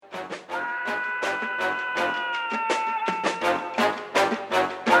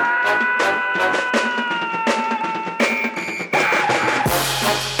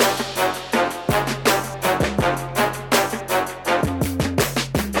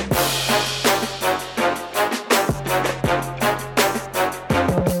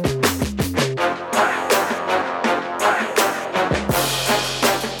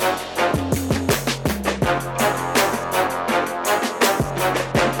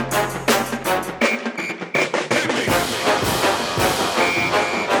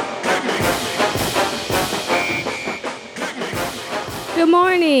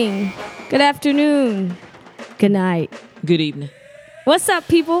morning, good afternoon, good night, good evening. What's up,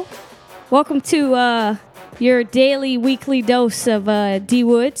 people? Welcome to your daily, weekly dose of D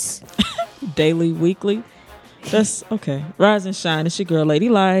Woods. Daily, weekly? That's okay. Rise and shine. It's your girl, Lady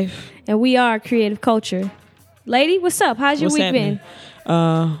Life. And we are Creative Culture. Lady, what's up? How's your week happening?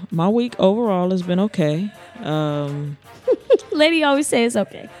 Been? My week overall has been okay. Lady always says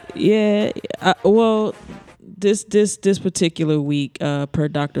okay. Yeah. Well, this particular week, per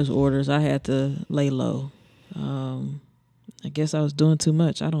doctor's orders, I had to lay low. I guess I was doing too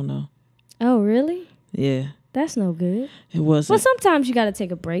much. I don't know. Oh, really? Yeah. That's no good. It wasn't. Well, sometimes you got to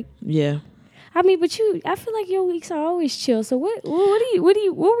take a break. Yeah. I mean, but I feel like your weeks are always chill. So what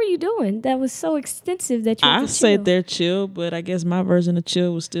were you doing that was so extensive that you had to chill? said they're chill, but I guess my version of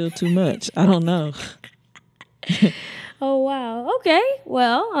chill was still too much. I don't know. Oh, wow. Okay.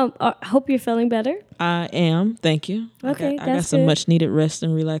 Well, I hope you're feeling better. I am. Thank you. Okay, I got some much needed rest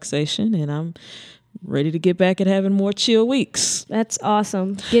and relaxation, and I'm ready to get back at having more chill weeks. That's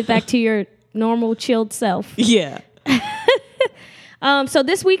awesome. Get back to your normal chilled self. Yeah. So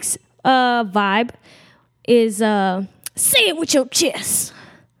this week's vibe is say it with your chest.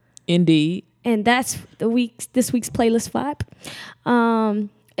 Indeed. And that's this week's playlist vibe.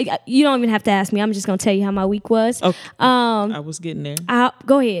 You don't even have to ask me. I'm just gonna tell you how my week was. Okay. I was getting there.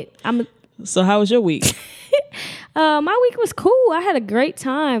 Go ahead. So how was your week? My week was cool. I had a great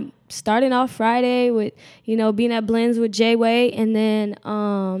time starting off Friday with, being at Blends with J-Way. And then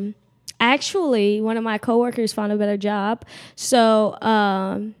actually one of my coworkers found a better job. So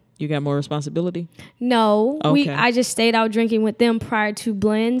you got more responsibility? No. Okay. I just stayed out drinking with them prior to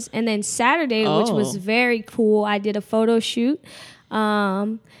Blends. And then Saturday, which was very cool, I did a photo shoot.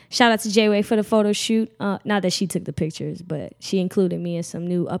 Shout out to J-Way for the photo shoot. Not that she took the pictures, but she included me in some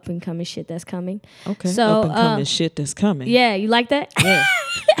new up and coming shit that's coming. Okay. So, up and coming shit that's coming. Yeah, you like that? Yeah.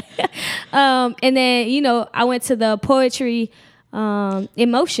 And then, I went to the poetry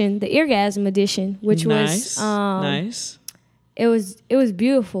Emotion, the Eargasm edition, which was nice. It was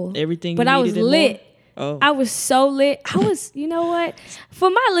beautiful. Everything but you I was lit. Oh. I was so lit. I was, you know what? For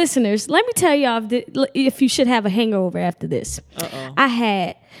my listeners, let me tell y'all if you should have a hangover after this. I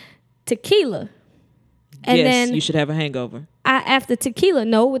had tequila. And yes, then you should have a hangover. After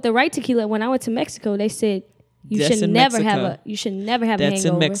tequila, with the right tequila, when I went to Mexico, they said you should never have a hangover. That's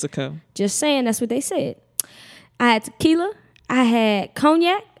in Mexico. Just saying, that's what they said. I had tequila. I had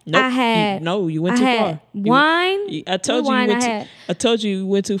cognac. Nope. You went too far. Wine. I told you you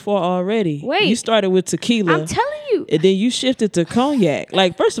went too far already. Wait. You started with tequila. I'm telling you. And then you shifted to cognac.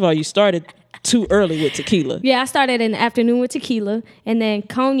 Like, first of all, you started too early with tequila. Yeah, I started in the afternoon with tequila, and then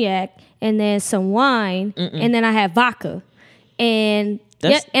and then some wine, and then I had vodka. And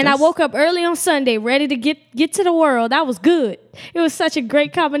I woke up early on Sunday ready to get to the world. That was good. It was such a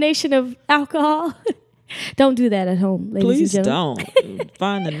great combination of alcohol. Don't do that at home, ladies and gentlemen. Please don't.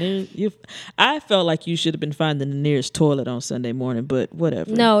 Find the nearest. I felt like you should have been finding the nearest toilet on Sunday morning, but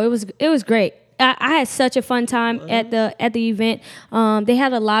whatever. No, it was great. I had such a fun time at the event. They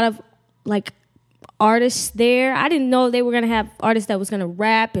had a lot of artists there. I didn't know they were gonna have artists that was gonna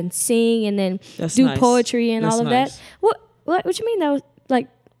rap and sing and then do poetry and all of that. What you mean? That was like.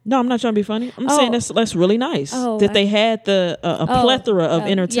 No, I'm not trying to be funny. I'm saying that's really nice that they had a plethora of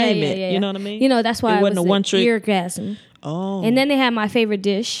entertainment. Yeah. You know what I mean? That's why it wasn't a one-trick eargasm. Oh. And then they had my favorite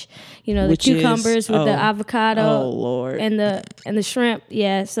dish, the cucumbers with the avocado. Oh Lord. And the shrimp.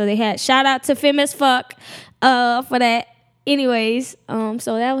 Yeah. So they had shout out to Femme as Fuck for that. Anyways, so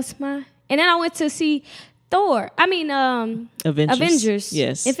that was and then I went to see Avengers.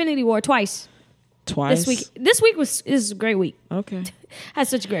 Yes. Infinity War twice. Twice. This week is a great week. Okay. Had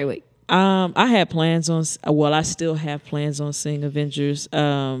such a great week. I had plans on. Well, I still have plans on seeing Avengers.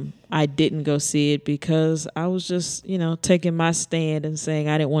 I didn't go see it because I was just, taking my stand and saying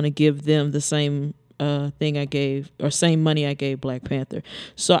I didn't want to give them the same thing I gave or same money I gave Black Panther.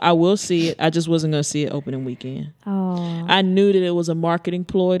 So I will see it. I just wasn't going to see it opening weekend. Oh. I knew that it was a marketing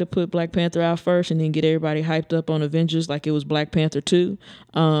ploy to put Black Panther out first and then get everybody hyped up on Avengers like it was Black Panther 2.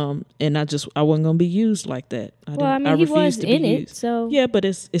 And I wasn't going to be used like that. He was in it, so yeah, but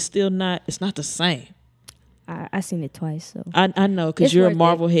it's still not. It's not the same. I seen it twice, so I know because you're a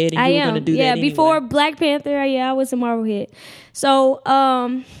Marvel head and you were going to do that anyway. Before Black Panther, I was a Marvel head. So,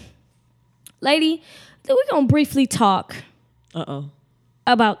 lady, we're gonna briefly talk.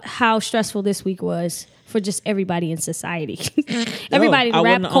 About how stressful this week was for just everybody in society, everybody in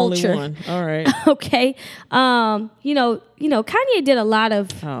rap culture. Only one. All right. Okay. Kanye did a lot of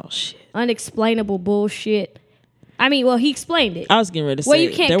unexplainable bullshit. I mean, well, he explained it. I was getting ready to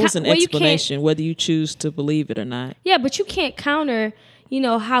say there was an explanation whether you choose to believe it or not. Yeah, but you can't counter,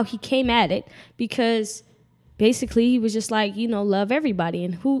 how he came at it, because basically he was just like, love everybody.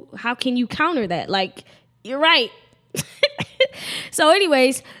 And how can you counter that? Like, you're right. So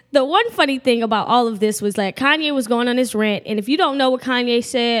anyways, the one funny thing about all of this was that Kanye was going on this rant. And if you don't know what Kanye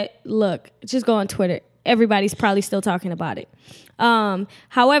said, look, just go on Twitter. Everybody's probably still talking about it.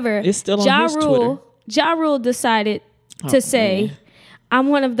 However, it's still on his Twitter. Ja Rule decided to say, man, I'm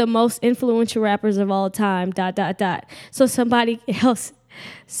one of the most influential rappers of all time, ... So somebody else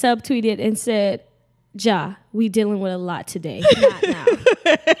subtweeted and said, Ja, we dealing with a lot today. Not now.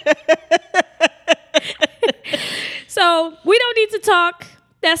 So we don't need to talk.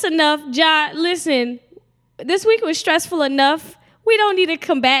 That's enough. Ja, listen, this week was stressful enough. We don't need to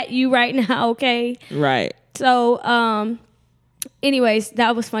combat you right now, okay? Right. So, anyways,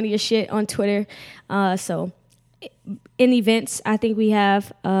 that was funny as shit on Twitter. So in events, I think we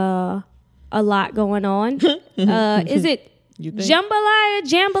have a lot going on. Is it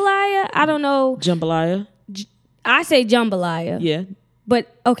Jambalaya? I don't know. Jambalaya? I say Jambalaya. Yeah.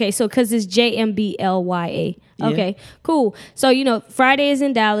 But, okay, so because it's JMBLYA. Okay, yeah. Cool. So, Friday is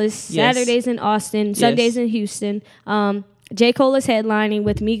in Dallas, yes. Saturday's in Austin, Sunday's in Houston. J. Cole is headlining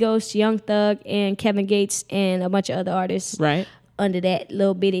with Migos, Young Thug, and Kevin Gates, and a bunch of other artists. Right. Under that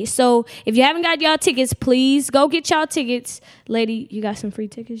little bitty. So if you haven't got y'all tickets, please go get y'all tickets. Lady, you got some free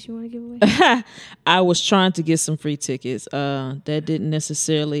tickets you want to give away? I was trying to get some free tickets. That didn't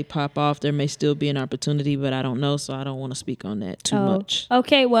necessarily pop off. There may still be an opportunity, but I don't know, so I don't want to speak on that too much.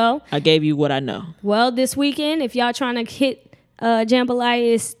 Okay, well. I gave you what I know. Well, this weekend, if y'all trying to hit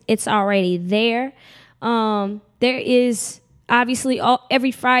Jambalaya, it's already there. There is... Obviously,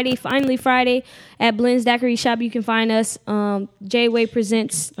 every Friday, finally Friday, at Blend's Daiquiri Shop, you can find us. J-Way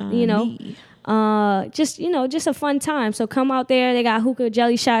presents, just a fun time. So come out there. They got hookah,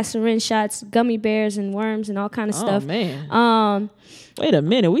 jelly shots, syringe shots, gummy bears, and worms, and all kind of stuff. Oh, man. Wait a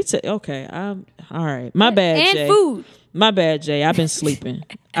minute. Okay. All right. My bad, and Jay. And food. My bad, Jay. I've been sleeping.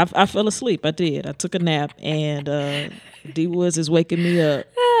 I fell asleep. I did. I took a nap, and D Woods is waking me up.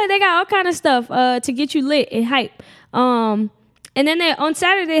 They got all kind of stuff to get you lit and hype. And then on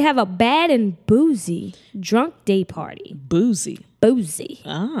Saturday, they have a bad and boozy drunk day party. Boozy.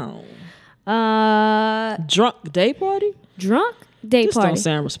 Oh. Drunk day party? Drunk day This party. Don't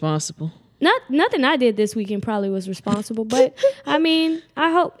sound responsible. Nothing I did this weekend probably was responsible, but I mean,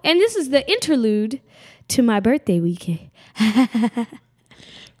 I hope. And this is the interlude to my birthday weekend.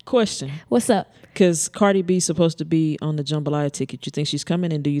 Question. What's up? Because Cardi B's supposed to be on the Jambalaya ticket. You think she's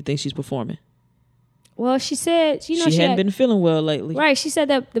coming, and do you think she's performing? Well, she said, she hadn't been feeling well lately. Right. She said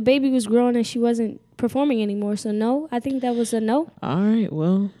that the baby was growing and she wasn't performing anymore. So, no, I think that was a no. All right.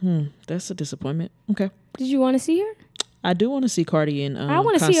 Well, that's a disappointment. Okay. Did you want to see her? I do want to see Cardi in I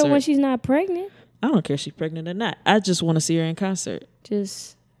want to see her when she's not pregnant. I don't care if she's pregnant or not. I just want to see her in concert.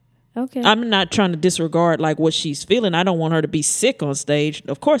 Okay. I'm not trying to disregard like what she's feeling. I don't want her to be sick on stage.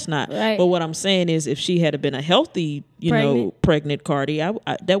 Of course not. Right. But what I'm saying is if she had been a healthy, pregnant Cardi, I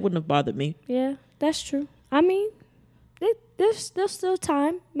that wouldn't have bothered me. Yeah. That's true. I mean, there's still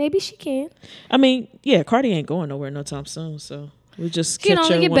time. Maybe she can. I mean, yeah, Cardi ain't going nowhere no time soon, so we'll just catch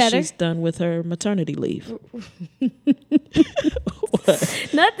her when she's done with her maternity leave. What?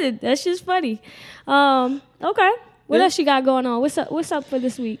 Nothing. That's just funny. Okay. What else you got going on? What's up for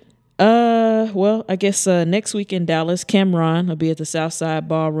this week? Well, I guess next week in Dallas, Cameron will be at the Southside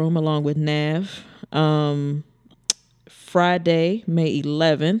Ballroom along with Nav. Friday, May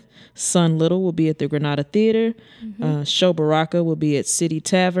 11th, Son Little will be at the Granada Theater. Mm-hmm. Show Baraka will be at City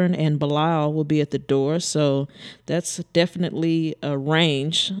Tavern, and Bilal will be at the Door. So that's definitely a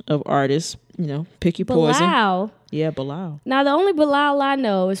range of artists. Pick your poison. Bilal. Yeah, Bilal. Now the only Bilal I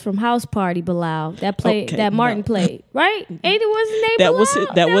know is from House Party Bilal that Martin played, right? Ain't it was his name?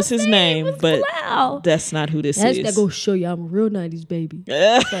 That was his name, but Bilal. That's not who this is. That goes show you I'm a real 90s baby.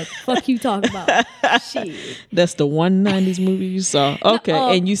 Like, fuck you talking about? Shit. That's the one 90s movie you saw.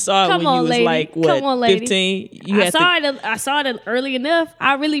 Okay, and you saw it when you was lady. like what? Come on, lady. 15. I saw it early enough.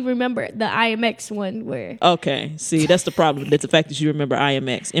 I really remember the IMX one where. Okay, see that's the problem. That's the fact that you remember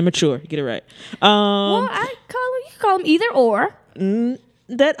IMX. Immature. Get it right. Well, you call them either or.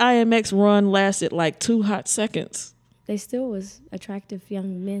 That IMX run lasted like 2 hot seconds. They still was attractive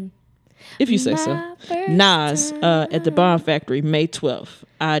young men. If you say so. Nas at the Bomb Factory, May 12th.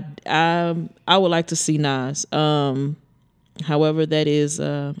 I would like to see Nas. However, that is,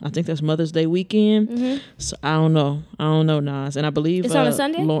 I think that's Mother's Day weekend. Mm-hmm. So I don't know Nas. And I believe it's on a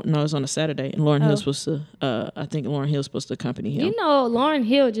Sunday? No, it's on a Saturday. And Lauryn Hill's supposed to, I think Lauryn Hill's supposed to accompany him. Lauryn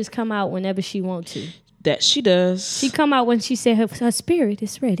Hill just come out whenever she wants to. That she does. She come out when she said her spirit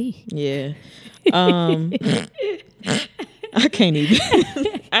is ready. Yeah. I can't even.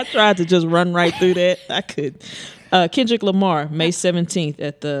 I tried to just run right through that. I could. Kendrick Lamar, May 17th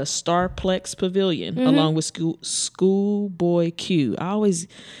at the Starplex Pavilion, along with Schoolboy Q. I always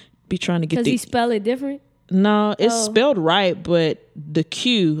be trying to get. Does he spell it different? No, it's spelled right, but the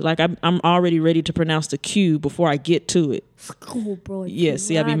Q, like I'm already ready to pronounce the Q before I get to it. Schoolboy Q. Yeah,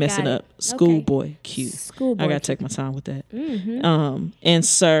 see, I be messing up. Schoolboy Q. Schoolboy. I gotta take my time with that. And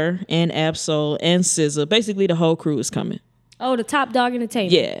Sir and Absol and SZA, basically the whole crew is coming. Oh, the Top Dog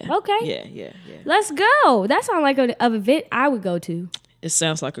Entertainment. Yeah. Okay. Yeah. Let's go. That sounds like an event I would go to. It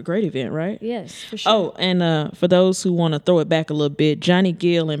sounds like a great event, right? Yes, for sure. Oh, and for those who want to throw it back a little bit, Johnny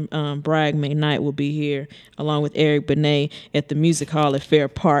Gill and Bragg McKnight will be here along with Eric Benet at the Music Hall at Fair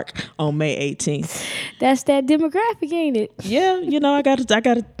Park on May 18th. That's that demographic, ain't it? Yeah, I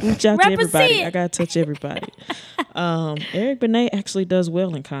gotta reach out to everybody. I gotta touch everybody. Eric Benet actually does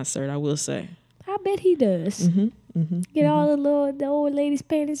well in concert, I will say. I bet he does. Get all the old ladies'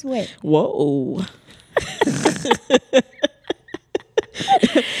 panties wet. Whoa.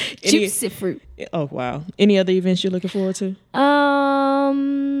 Juicy fruit. Oh wow! Any other events you're looking forward to?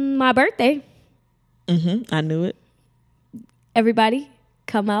 My birthday. I knew it. Everybody,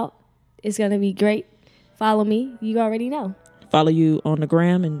 come out. It's gonna be great. Follow me. You already know. Follow you on the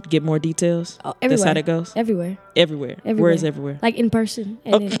gram and get more details. Oh, everywhere. That's how that goes. Everywhere. Where is everywhere? Like in person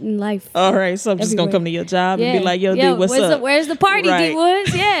and in life. All right, so I'm just gonna come to your job and be like, "Yo, dude, what's up? Where's the party, D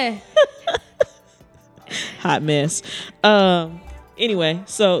Woods?" Yeah. Hot mess. Anyway,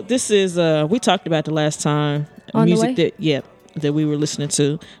 so this is we talked about the last time On music the way? that we were listening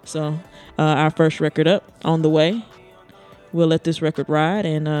to. So our first record up on the way. We'll let this record ride,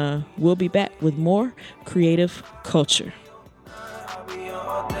 and we'll be back with more creative culture.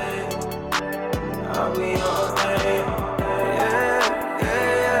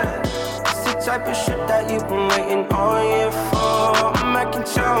 Type of shit that you've been waiting all year for. I'm making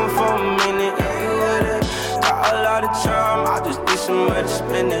time for a minute. Got a lot of time, I just need somewhere to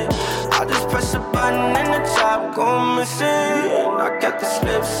spend it. I just press a button and the top go missing. I got the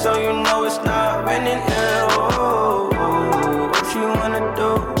slip so you know it's not raining. What you wanna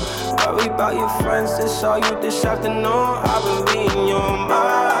do? Worry about your friends, they saw you this afternoon. I've been reading your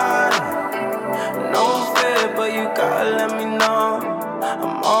mind. No fear, but you gotta let me know.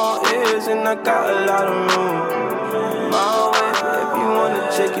 I'm all ears and I got a lot of room. My way, if you wanna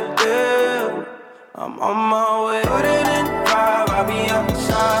take it there, I'm on my way. Put it in drive, I'll be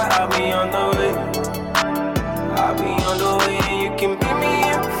outside, I'll be on the way. I'll be on the way and you can meet me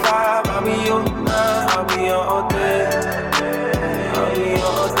at 5. I'll be your night, I'll be your all day. I'll be your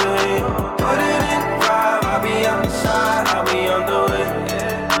all day. Put it in drive, I'll be outside, I'll be on the way.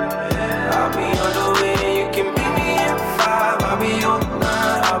 I'll be on the way and you can meet me at 5. I'll be your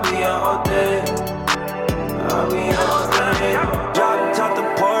all day. I'll be all day. Drop top the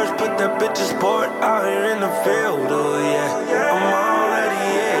Porsche, put that bitch in sport out here in the field, oh yeah. I'm already,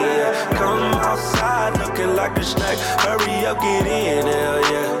 yeah. Come outside looking like a snack. Hurry up, get in, hell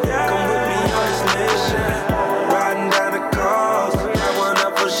yeah. Come with me on this mission. Riding down the coast, got one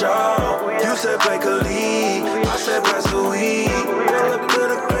up for sure. You said break a lead, I said pass the weed. Look to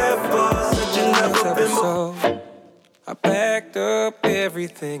the crib, boss, said you never been before. I packed up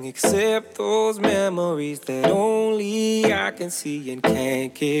everything except those memories that only I can see and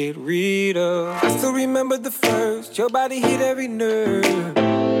can't get rid of. I still remember the first, your body hit every nerve.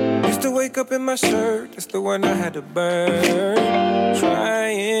 Used to wake up in my shirt, that's the one I had to burn.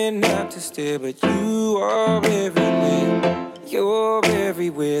 Trying not to stare, but you are everywhere. You're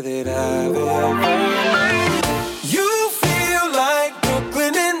everywhere that I've ever known. You feel like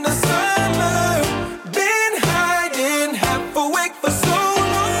Brooklyn in the summer.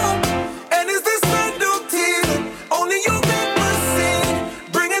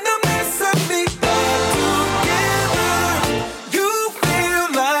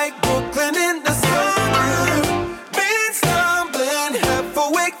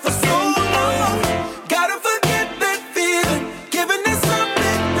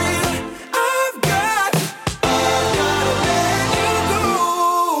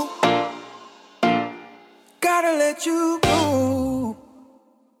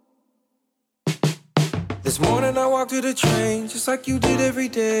 This morning I walked to the train, just like you did every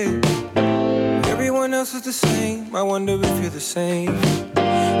day. Everyone else is the same, I wonder if you're the same.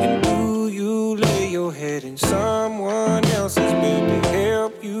 And do you lay your head in someone else's bed to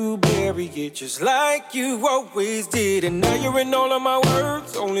help you bury it, just like you always did? And now you're in all of my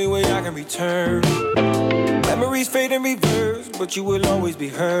words, only way I can return. Memories fade in reverse, but you will always be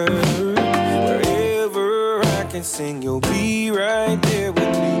heard. Wherever I can sing, you'll be right there with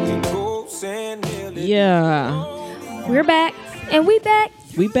me. Yeah. We're back, and we back.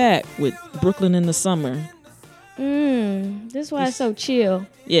 We back with Brooklyn in the Summer. This is why it's so chill.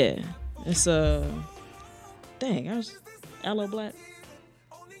 Yeah, it's dang, I was Aloe Black.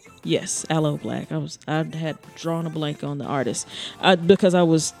 Yes, Aloe Black. I had drawn a blank on the artist because I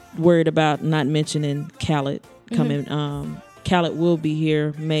was worried about not mentioning Khaled coming. Khaled will be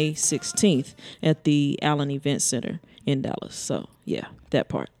here May 16th at the Allen Event Center in Dallas. So yeah, that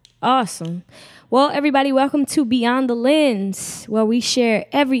part. Awesome. Well, everybody, welcome to Beyond the Lens, where we share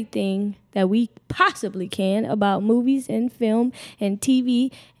everything that we possibly can about movies and film and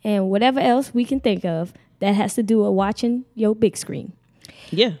TV and whatever else we can think of that has to do with watching your big screen.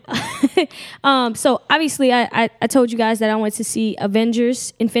 Yeah. So obviously I told you guys that I went to see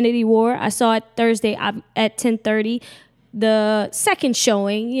Avengers Infinity War. I saw it Thursday at 10:30. The second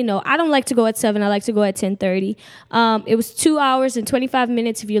showing, you know, I don't like to go at 7. I like to go at 10:30. It was 2 hours and 25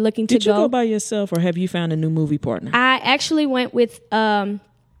 minutes if you're looking to go. Did you go by yourself or have you found a new movie partner? I actually went with Danny,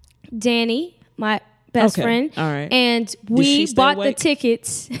 my best friend. All right. And we bought the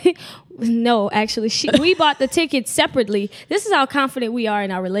tickets. No, actually, we bought the tickets separately. This is how confident we are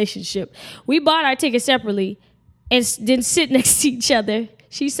in our relationship. We bought our tickets separately and didn't sit next to each other.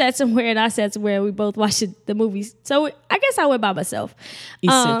 She sat somewhere and I sat somewhere, and we both watched the movies. So I guess I went by myself.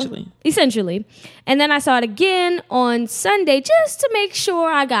 Essentially. And then I saw it again on Sunday just to make sure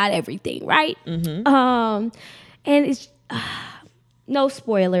I got everything right. Mm-hmm. And it's no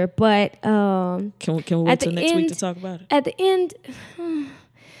spoiler, but can we wait till next week to talk about it? At the end,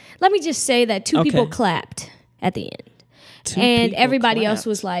 let me just say that two people clapped at the end. And everybody else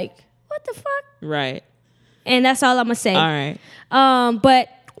was like, what the fuck? Right. And that's all I'm going to say. All right. But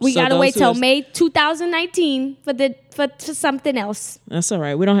we got to wait till May 2019 for something else. That's all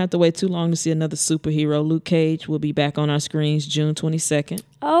right. We don't have to wait too long to see another superhero. Luke Cage will be back on our screens June 22nd.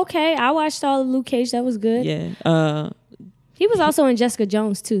 Okay. I watched all of Luke Cage. That was good. Yeah. He was also in Jessica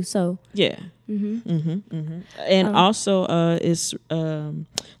Jones too, so. Yeah. And also it's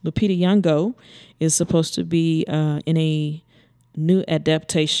Lupita Nyong'o is supposed to be in a new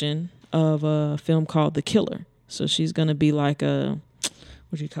adaptation of a film called The Killer. So she's going to be like a,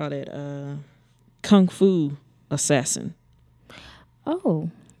 what do you call that? Kung Fu assassin. Oh,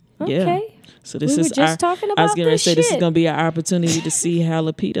 okay. Yeah. So this is talking about I was going to say this is going to be our opportunity to see how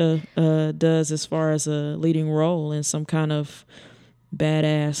Lupita does as far as a leading role in some kind of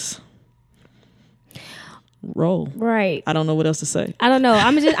badass role. Right. I don't know what else to say. I don't know.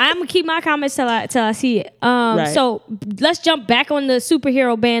 I'm gonna keep my comments till I see it. Right. So let's jump back on the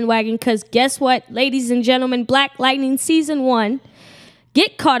superhero bandwagon, because guess what, ladies and gentlemen, Black Lightning season 1,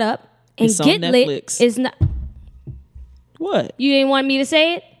 get caught up and it's get on lit. Netflix. Is not. What? You didn't want me to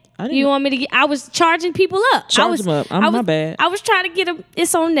say it? You want me to get? I was charging people up. Charge them up. My bad. I was trying to get them.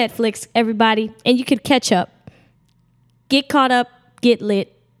 It's on Netflix, everybody, and you could catch up. Get caught up. Get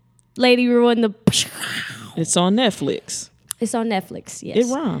lit. Lady ruined the. It's on Netflix. It's on Netflix. Yes.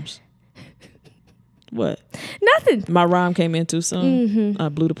 It rhymes. What? Nothing. My rhyme came in too soon. Mm-hmm. I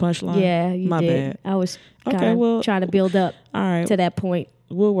blew the punchline. Yeah, you My did. bad. I was trying to build up. All right. To that point.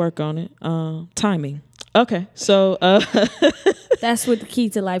 We'll work on it. Timing. Okay, so that's what the key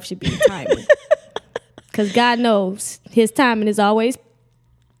to life should be, timing. Because God knows His timing is always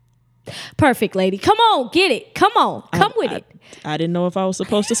perfect, lady. Come on, get it. Come on, come with it. I didn't know if I was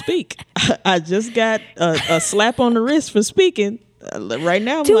supposed to speak. I just got a slap on the wrist for speaking. Right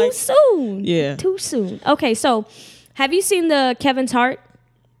now, I'm too soon. Yeah, too soon. Okay, so have you seen the Kevin's Heart?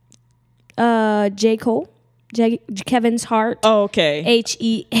 J. Cole. Kevin's Heart. Oh, okay.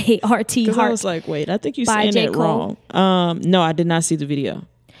 HEART. Because I was like, wait, I think you're saying that wrong. No, I did not see the video.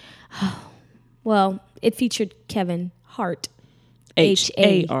 Well, it featured Kevin Hart.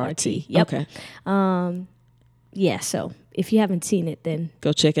 HART. Yep. Okay. Yeah, so if you haven't seen it, then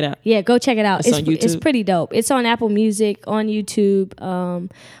go check it out. Yeah, go check it out. It's on YouTube. It's pretty dope. It's on Apple Music, on YouTube,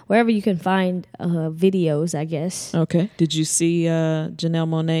 wherever you can find videos, I guess. Okay. Did you see Janelle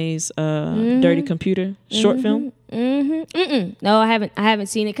Monáe's Dirty Computer short film? No, I haven't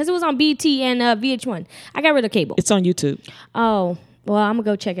seen it because it was on BT and VH1. I got rid of cable. It's on YouTube. Oh. Well, I'm going to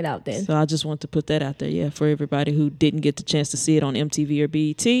go check it out then. So I just want to put that out there, yeah, for everybody who didn't get the chance to see it on MTV or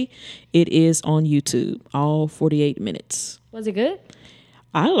BET. It is on YouTube, all 48 minutes. Was it good?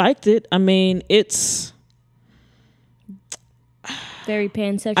 I liked it. I mean, it's... very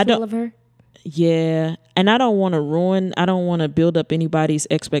pansexual of her? Yeah, and I don't want to build up anybody's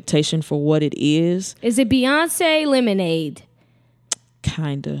expectation for what it is. Is it Beyonce Lemonade?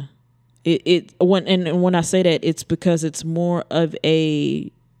 Kinda. When I say that, it's because it's more of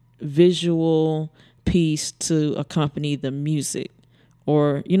a visual piece to accompany the music,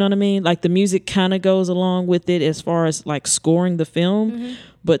 or you know what I mean? Like the music kind of goes along with it as far as like scoring the film.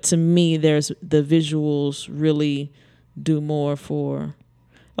 But to me, there's the visuals really do more for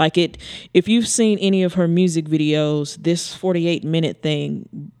like it. If you've seen any of her music videos, this 48-minute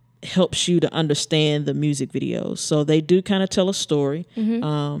thing helps you to understand the music videos. So they do kind of tell a story.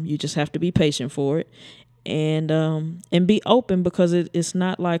 You just have to be patient for it and be open, because it's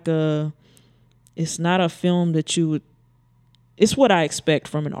not like it's not a film that you would. It's what I expect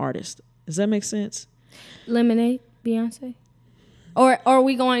from an artist. Does that make sense? Lemonade, Beyonce? Or are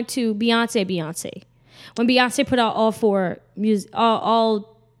we going to Beyonce? When Beyonce put out all 4 music,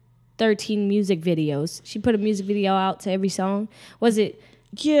 all 13 music videos, she put a music video out to every song. Was it?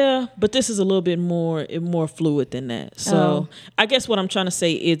 Yeah, but this is a little bit more fluid than that. So I guess what I'm trying to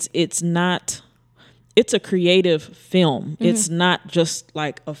say is it's a creative film. It's not just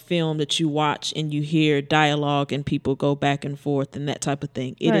like a film that you watch and you hear dialogue and people go back and forth and that type of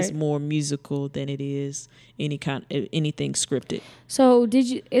thing. It is more musical than it is anything scripted. So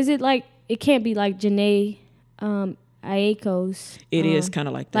is it like, it can't be like Janae Aiko's? It is kind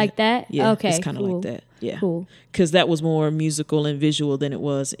of like that. Like that? Yeah, okay, it's kind of cool. like that. Yeah, cool. Because that was more musical and visual than it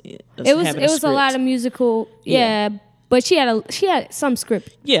was. It was a lot of musical. Yeah. But she had some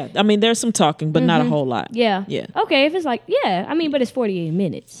script. Yeah, I mean, there's some talking, but not a whole lot. Yeah. Yeah. Okay, if it's like, yeah, I mean, but it's 48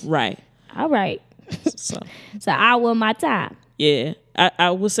 minutes. Right. All right. So it's an hour of my time. Yeah.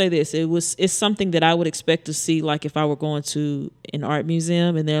 I will say this. It's something that I would expect to see, like if I were going to an art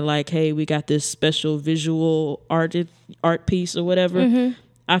museum and they're like, hey, we got this special visual art piece or whatever.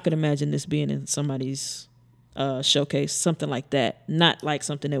 I could imagine this being in somebody's showcase, something like that, not like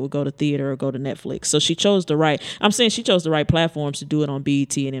something that would go to theater or go to Netflix. So she chose the right platforms to do it on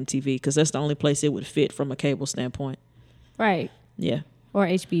BET and MTV, because that's the only place it would fit from a cable standpoint. Right. Yeah. Or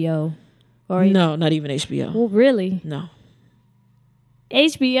HBO. Or no, not even HBO. Well, really? No.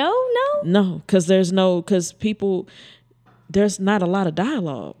 HBO? No, because there's not a lot of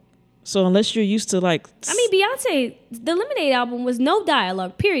dialogue. So unless you're used to like, I mean, Beyonce, the Lemonade album was no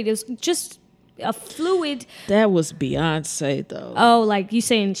dialogue, period. It was just a fluid. That was Beyonce though. Oh, like you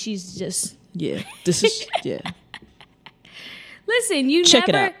saying she's just. Yeah, this is, yeah. Listen, you check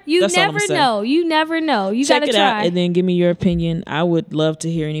never, it out. you That's never know. You never know. You check gotta it try. out and then give me your opinion. I would love to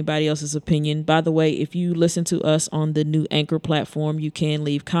hear anybody else's opinion. By the way, if you listen to us on the new Anchor platform, you can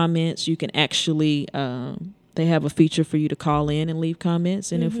leave comments. You can actually, they have a feature for you to call in and leave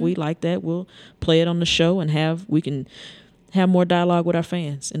comments. And if we like that, we'll play it on the show and we can have more dialogue with our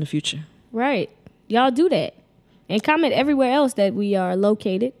fans in the future. Right. Y'all do that. And comment everywhere else that we are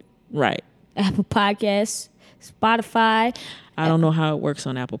located. Right. Apple Podcasts, Spotify. I don't know how it works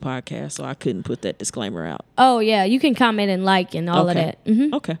on Apple Podcasts, so I couldn't put that disclaimer out. Oh, yeah. You can comment and like and all of that.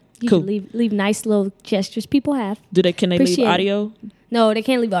 Okay. You cool. can leave nice little gestures people have. Can they leave audio? No, they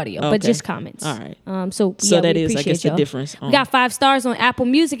can't leave audio, but just comments. All right. So that is, I guess, y'all. The difference. We got 5 stars on Apple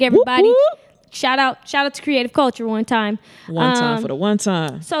Music, everybody. Whoop, whoop. Shout out to Creative Culture one time. One time for the one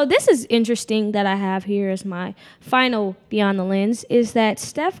time. So this is interesting that I have here as my final Beyond the Lens is that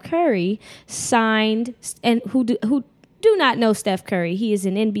Steph Curry signed, and who do not know Steph Curry. He is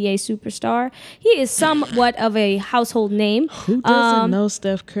an NBA superstar. He is somewhat of a household name. Who doesn't know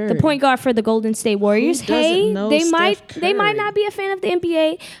Steph Curry? The point guard for the Golden State Warriors. Who doesn't know they Steph might not be a fan of the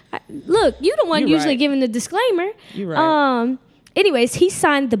NBA. Look, you the one usually giving the disclaimer. You're right. Anyways, he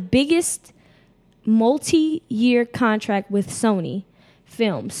signed the biggest multi-year contract with Sony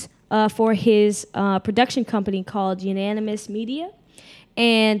Films for his production company called Unanimous Media.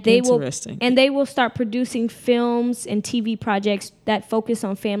 And they will start producing films and TV projects that focus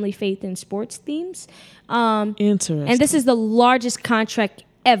on family, faith, and sports themes. Interesting. And this is the largest contract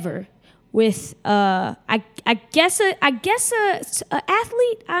ever with I guess a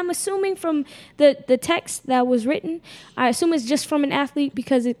athlete. I'm assuming from the text that was written. I assume it's just from an athlete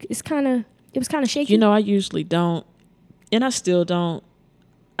because it was kind of shaky. You know, I usually don't, and I still don't.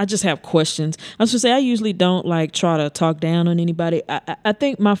 I just have questions. I was going to say, I usually don't like try to talk down on anybody. I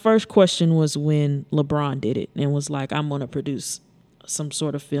think my first question was when LeBron did it and was like, I'm going to produce some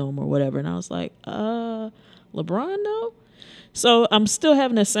sort of film or whatever. And I was like, LeBron, no? So I'm still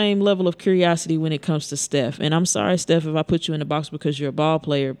having the same level of curiosity when it comes to Steph. And I'm sorry, Steph, if I put you in the box because you're a ball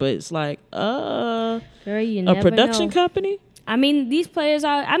player, but it's like, Girl, you a production company? I mean, these players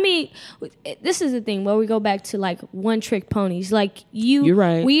are, this is the thing where we go back to like one trick ponies. Like you're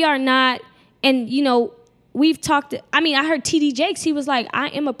right. We are not, and you know, we've talked, I heard TD Jakes, he was like, I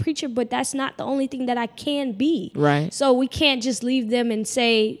am a preacher, but that's not the only thing that I can be. Right. So we can't just leave them and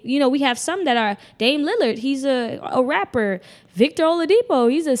say, you know, we have some that are Dame Lillard, he's a rapper. Victor Oladipo,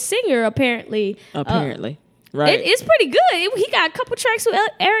 he's a singer apparently. Right. It's pretty good. He got a couple tracks with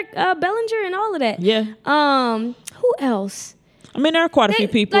Eric Bellinger and all of that. Yeah. Who else? I mean, there are quite a few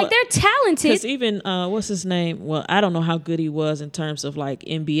people. Like, they're talented. Because even, what's his name? Well, I don't know how good he was in terms of like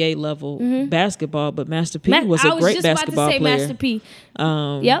NBA level basketball, but Master P was a great basketball player. Master P.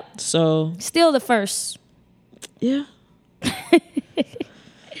 Yep. So still the first. Yeah.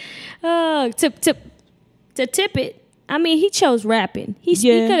 To tip it. I mean, he chose rapping. He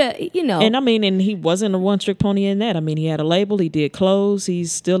could have, And I mean, and he wasn't a one-trick pony in that. I mean, he had a label. He did clothes.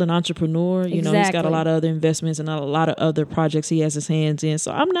 He's still an entrepreneur. You know, he's got a lot of other investments and a lot of other projects he has his hands in.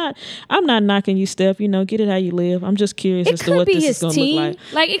 So I'm not knocking you, Steph. You know, get it how you live. I'm just curious as to what this is going to look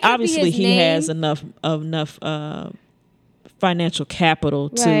like. Like, it could obviously, be his he name. has enough financial capital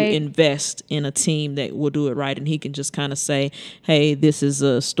to invest in a team that will do it right, and he can just kind of say, hey, this is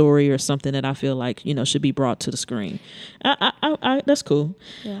a story or something that I feel like, you know, should be brought to the screen. I that's cool.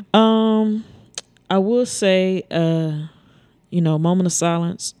 Yeah. I will say, moment of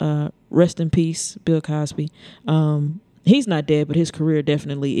silence, rest in peace, Bill Cosby. He's not dead, but his career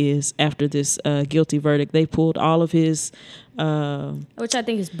definitely is. After this guilty verdict, they pulled all of his which I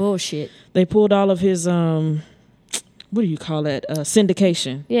think is bullshit. They pulled all of his what do you call that?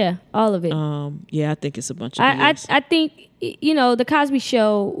 Syndication. Yeah, all of it. I think it's a bunch of BS. I think, The Cosby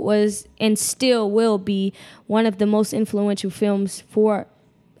Show was and still will be one of the most influential films for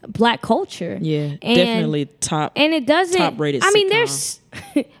Black culture. Yeah, definitely top. And it doesn't. Top rated. I mean, sitcom.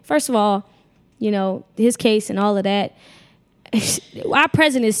 there's first of all, his case and all of that. Our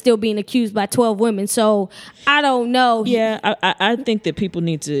president is still being accused by 12 women, so I don't know. Yeah, I think that people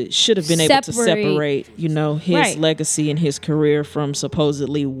should have been able to separate, his legacy and his career from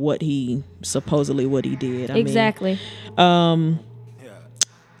supposedly what he did. Exactly.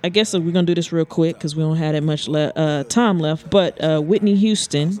 I guess we're gonna do this real quick because we don't have that much time left. But Whitney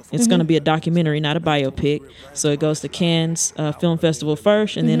Houston, it's gonna be a documentary, not a biopic. So it goes to Cannes Film Festival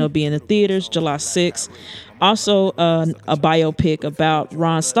first, and then it'll be in the theaters July 6th. Also, a biopic about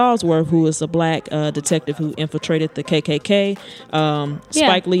Ron Stallsworth, who is a black detective who infiltrated the KKK.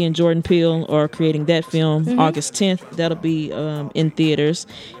 Spike Lee and Jordan Peele are creating that film August 10th. That'll be in theaters.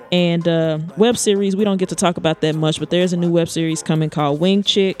 And web series, we don't get to talk about that much, but there's a new web series coming called Wing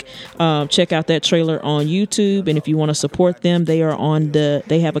Chick. Check out that trailer on YouTube, and if you want to support them, they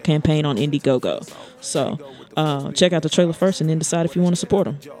have a campaign on Indiegogo. So check out the trailer first, and then decide if you want to support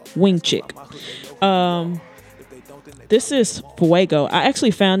them. Wing Chick. This is Fuego. I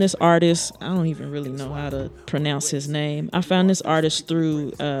actually found this artist. I don't even really know how to pronounce his name. I found this artist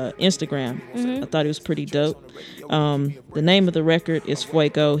through Instagram. I thought he was pretty dope. The name of the record is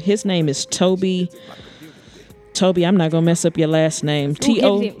Fuego. His name is Toby. I'm not gonna mess up your last name.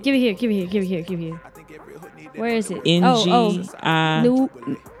 T-O. Give it here. Where is it? N-G-I.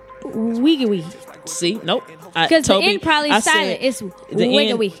 Wiggy. See? Nope. Because the N probably silent. It's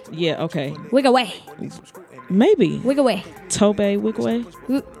Wiggy. Yeah, okay. Wigaway. Maybe. Wigaway. Tobe Wigaway.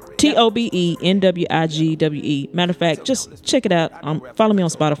 TOBENWIGWE. Matter of fact, just check it out. Follow me on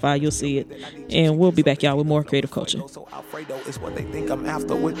Spotify. You'll see it. And we'll be back, y'all, with more creative culture. So Alfredo is what they think I'm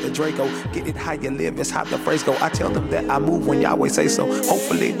after with the Draco. Get it how you live, it's how the phrase go. I tell them that I move when Yahweh say so.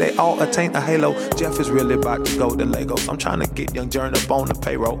 Hopefully they all attain a halo. Jeff is really about to go to Legos. I'm trying to get young Jern up on the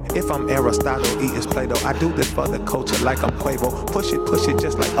payroll. If I'm Aristotle, E is Plato. I do this for the culture like I'm Quavo. Push it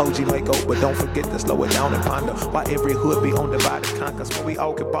just like OG Mako. But don't forget to slow it down and ponder. Why every hood be on divided conquers when we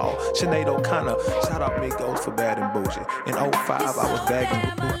all get ball. Sinead O'Connor, shout out Migos for bad and bullshit. In 05, I was bagging.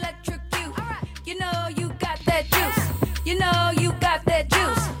 You know you got that juice. You know you got that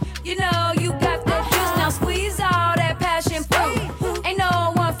juice. You know you got that juice. Now squeeze all that passion fruit. Ain't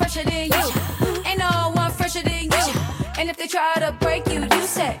no one fresher than you. Ain't no one fresher than you. And if they try to break you, you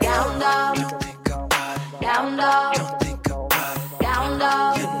say down dog. Down dog. Down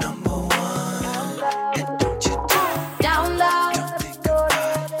dog. You're number one. And don't you down dog.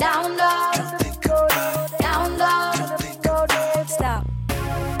 Down dog. Down dog. Stop.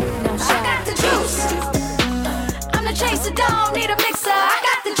 No shot. I got the juice. I'm the chaser, don't need a mixer. I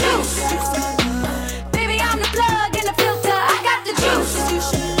got the juice. Baby, I'm the plug in the filter. I got the juice.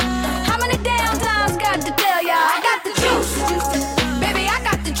 How many damn times got to tell ya? I got the juice. Baby, I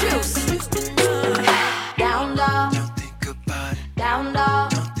got the juice. Down dog. Don't think about it. Down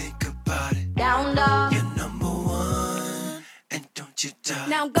dog. Don't think about it. Down dog. You're number one. And don't you die.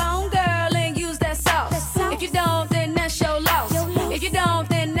 Now gone girl and use that sauce. If you don't, then that's your loss. If you don't,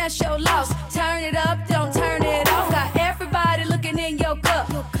 then that's your loss. Turn it up, don't turn it off. Got everybody looking in your cup.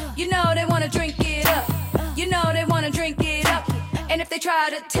 You know they wanna drink it up. You know they wanna drink it up. And if they try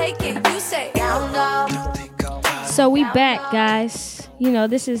to take it, you say down dog. So we back, guys.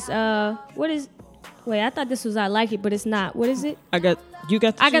 This is what is Wait, I thought this was I Like It, but it's not. What is it? I got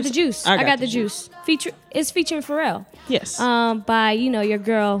the juice. I got the juice. It's featuring Pharrell. Yes. By your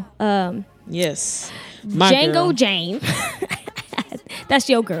girl. Yes. Django girl. Jane. That's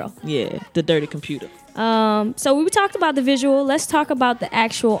your girl. Yeah, the dirty computer. So we talked about the visual. Let's talk about the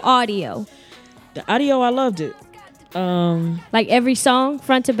actual audio. The audio, I loved it. Like every song,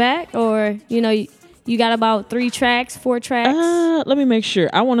 front to back, or you got about 4 tracks. Let me make sure.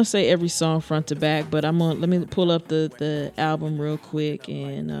 I want to say every song front to back, but let me pull up the album real quick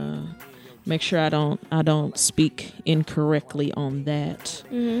and make sure I don't speak incorrectly on that.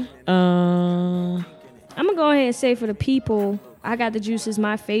 Mm-hmm. I'm gonna go ahead and say for the people, I Got the Juice is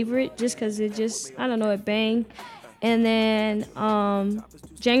my favorite, just because it bang. And then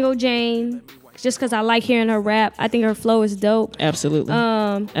Django Jane, just because I like hearing her rap. I think her flow is dope. Absolutely.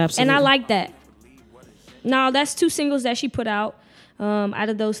 Absolutely. And I like that. Now, that's 2 singles that she put out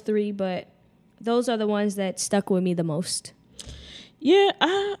of those 3, but those are the ones that stuck with me the most. Yeah,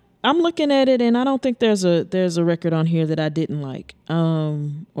 I'm looking at it, and I don't think there's a record on here that I didn't like,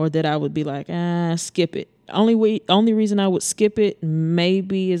 or that I would be like, skip it. Only reason I would skip it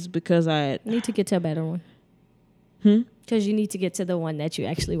maybe is because I need to get to a better one. Because you need to get to the one that you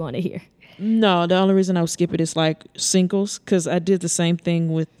actually want to hear. No, the only reason I would skip it is like singles, because I did the same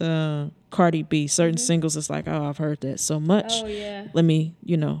thing with Cardi B. Certain singles, it's like, I've heard that so much. Oh yeah. Let me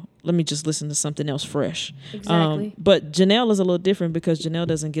just listen to something else fresh. Exactly. But Janelle is a little different because Janelle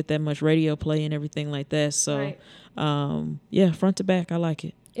doesn't get that much radio play and everything like that. So, right. Front to back, I like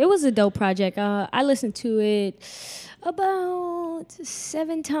it. It was a dope project. I listened to it about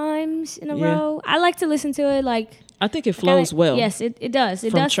 7 times in a row. I like to listen to it I think it flows well. Yes, it does.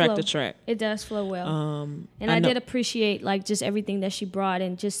 It from does track flow. to track. It does flow well. And I did appreciate just everything that she brought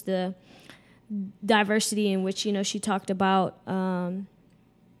and just the diversity in which she talked about.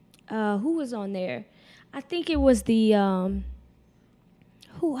 Who was on there? I think it was the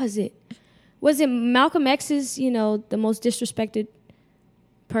who was it? Was it Malcolm X's? The most disrespected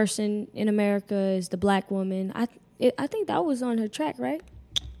person in America is the black woman. I think that was on her track, right?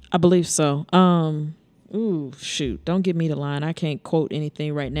 I believe so. Ooh, shoot. Don't give me the line. I can't quote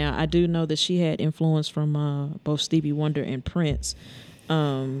anything right now. I do know that she had influence from both Stevie Wonder and Prince.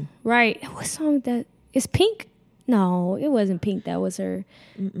 Right. What song that is Pink? No, it wasn't Pink. That was her.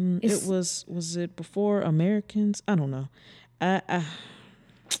 It was it Before Americans? I don't know. After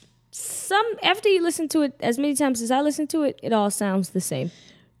you listen to it as many times as I listen to it, it all sounds the same.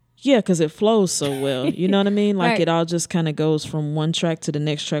 Yeah, because it flows so well. You know what I mean? Like right. It all just kind of goes from one track to the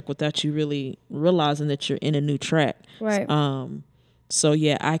next track without you really realizing that you're in a new track. Right. So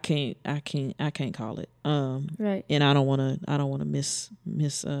yeah, I can't call it. Right. And I don't want to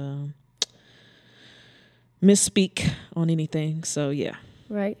misspeak on anything. So yeah.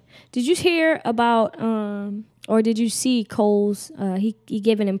 Right. Did you hear about or did you see Cole's he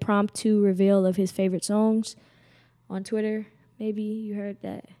gave an impromptu reveal of his favorite songs on Twitter? Maybe you heard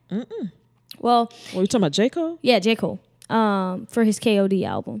that. Well, were you talking about J. Cole? Yeah, J. Cole. For his KOD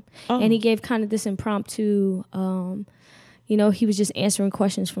album. Oh. And he gave kind of this impromptu he was just answering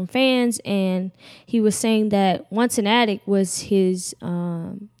questions from fans, and he was saying that Once an Addict was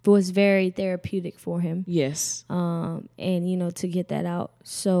was very therapeutic for him. Yes. And to get that out.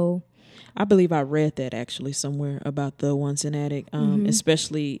 So I believe I read that actually somewhere about the Once an Addict,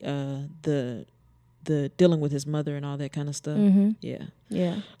 especially the dealing with his mother and all that kind of stuff. Mm-hmm. Yeah.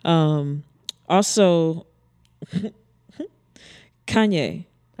 Yeah. Also Kanye.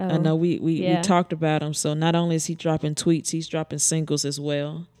 I know we talked about him. So not only is he dropping tweets, he's dropping singles as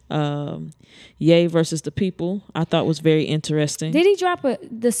well. Ye versus the People, I thought was very interesting. Did he drop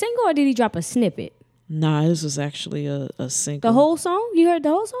the single or did he drop a snippet? Nah, this was actually a single. The whole song? You heard the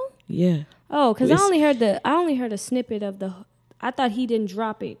whole song? Yeah. Oh, because I only heard a snippet of the. I thought he didn't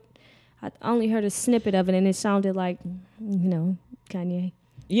drop it. I only heard a snippet of it, and it sounded like Kanye.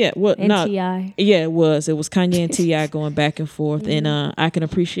 Yeah, T.I. Yeah, it was. It was Kanye and T.I. going back and forth, and I can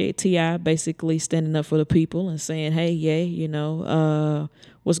appreciate T.I. basically standing up for the people and saying, "Hey, Ye,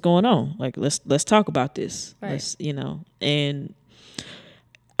 what's going on? Like, let's talk about this." Right. And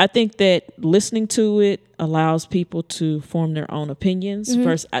I think that listening to it allows people to form their own opinions.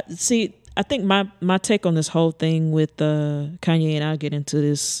 First, I think my take on this whole thing with Kanye, and I'll get into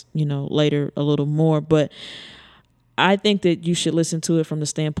this, later a little more, but I think that you should listen to it from the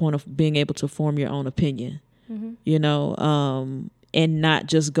standpoint of being able to form your own opinion, and not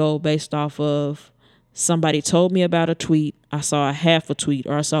just go based off of somebody told me about a tweet, I saw a half a tweet,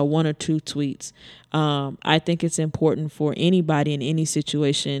 or I saw 1 or 2 tweets. I think it's important for anybody in any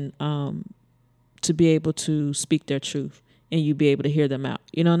situation to be able to speak their truth. and you be able to hear them out.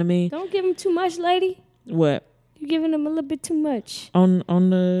 You know what I mean? Don't give him too much, lady. What? You're giving him a little bit too much. On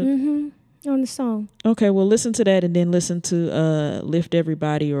the on the song. Okay, well, listen to that and then listen to Lift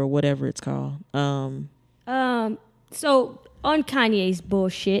Everybody or whatever it's called. So on Kanye's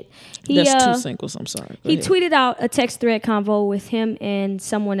bullshit, that's 2 singles. I'm sorry. He tweeted out a text thread convo with him and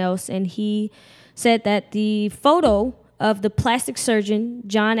someone else, and he said that the photo of the plastic surgeon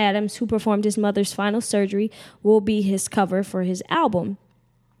John Adams, who performed his mother's final surgery, will be his cover for his album.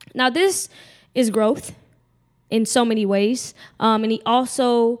 Now, this is growth in so many ways, and he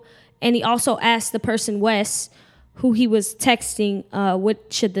also asked the person Wes, who he was texting,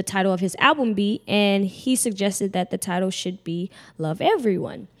 what should the title of his album be, and he suggested that the title should be Love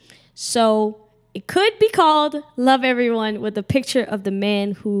Everyone. So it could be called Love Everyone with a picture of the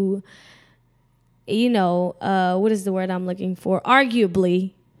man who, what is the word I'm looking for?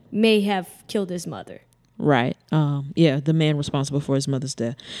 Arguably may have killed his mother. Right. Yeah, the man responsible for his mother's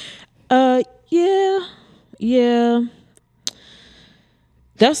death. Yeah.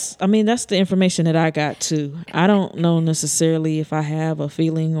 That's the information that I got too. I don't know necessarily if I have a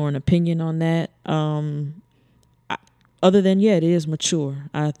feeling or an opinion on that. Other than, it is mature.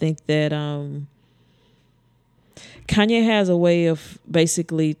 I think that Kanye has a way of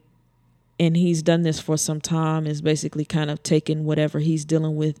basically, and he's done this for some time, is basically kind of taking whatever he's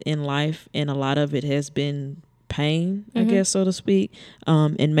dealing with in life, and a lot of it has been pain, I guess, so to speak,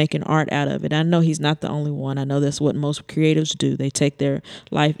 and making art out of it. I know he's not the only one. I know that's what most creatives do. They take their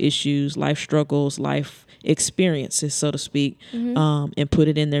life issues, life struggles, life experiences, so to speak, and put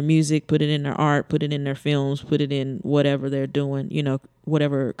it in their music, put it in their art, put it in their films, put it in whatever they're doing,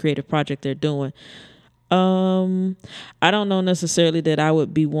 whatever creative project they're doing. I don't know necessarily that I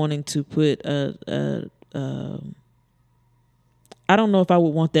would be wanting to put I don't know if I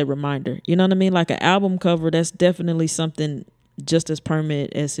would want that reminder. You know what I mean? Like an album cover, that's definitely something just as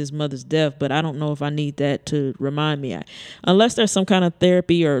permanent as his mother's death, but I don't know if I need that to remind me. Unless there's some kind of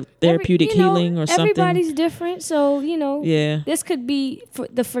therapy or therapeutic healing or something. Everybody's different, so, this could be for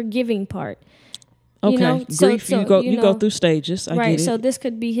the forgiving part. Okay, grief, you go through stages. I get it. So this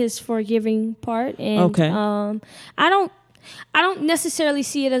could be his forgiving part. And, I don't necessarily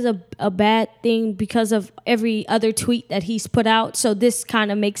see it as a bad thing because of every other tweet that he's put out. So this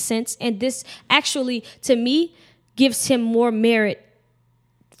kind of makes sense. And this actually, to me, gives him more merit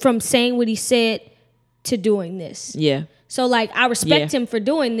from saying what he said to doing this. Yeah. So, I respect him for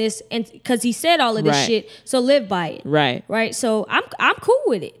doing this, and because he said all of this shit, so live by it. Right. So, I'm cool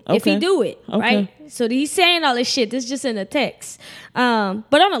with it if he do it, right? So, he's saying all this shit. This is just in a text.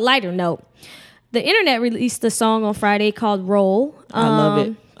 But on a lighter note, the internet released a song on Friday called Roll. I love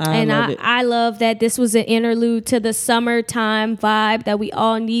it. I love that this was an interlude to the summertime vibe that we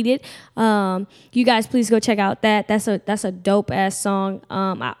all needed. You guys, please go check out that. That's a dope ass song.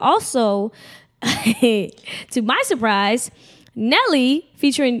 I also, to my surprise, Nelly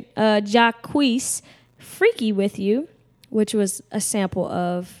featuring Jacquees, "Freaky with You," which was a sample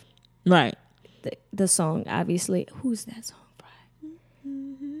of the song. Obviously, who's that song?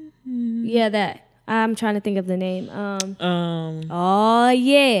 Yeah, that. I'm trying to think of the name. Oh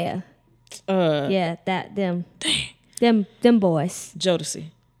yeah. Yeah, that them. Damn. Them boys.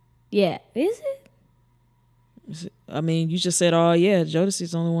 Jodeci. Yeah. Is it? I mean, you just said, oh yeah,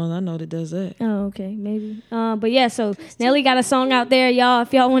 Jodeci's the only one I know that does that. Oh, okay, maybe. But yeah, so Nelly got a song out there, y'all.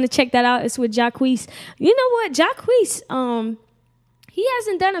 If y'all want to check that out, it's with Jacquees. You know what, Jacquees? He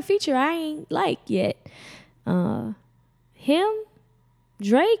hasn't done a feature I ain't like yet. Him,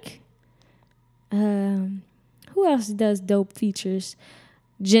 Drake. Who else does dope features?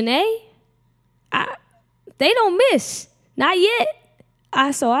 Janae. They don't miss, not yet.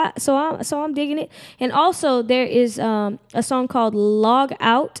 So I'm digging it. And also there is a song called Log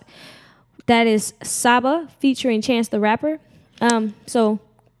Out that is Saba featuring Chance the Rapper. So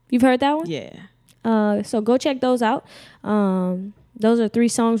you've heard that one? Yeah. So go check those out. Those are 3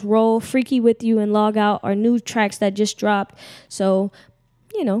 songs: Roll, Freaky with You, and Log Out are new tracks that just dropped. So,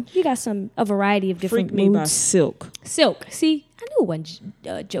 you got a variety of different Freak Me moods. by Silk. See, I knew it wasn't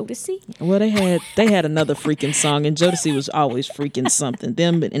Jodeci. Well, they had another freaking song, and Jodeci was always freaking something.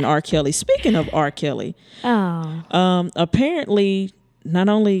 Them and R. Kelly. Speaking of R. Kelly, apparently, not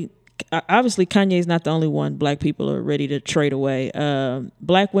only obviously Kanye's not the only one Black people are ready to trade away.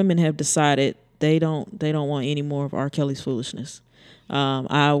 Black women have decided they don't want any more of R. Kelly's foolishness.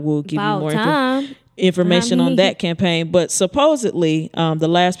 I will give you more information on that campaign, but supposedly the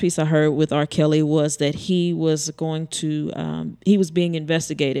last piece I heard with R. Kelly was that he was being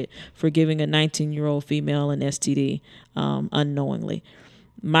investigated for giving a 19-year-old female an STD unknowingly.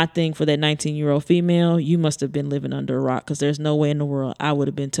 My thing for that 19-year-old female, you must have been living under a rock, because there's no way in the world I would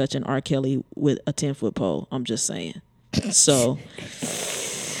have been touching R. Kelly with a 10-foot pole. I'm just saying. So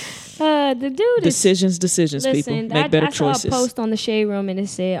the dude decisions, listen, people. Make better choices. I saw a post on the Shade Room, and it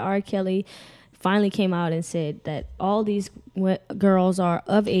said R. Kelly finally came out and said that all these girls are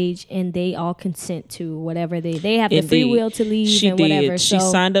of age and they all consent to whatever they have the free will to leave. She and did. whatever. She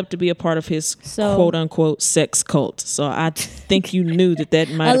signed up to be a part of his quote unquote sex cult. So I think you knew that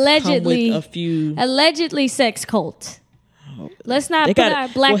might have come with a few allegedly sex cult. Let's not put our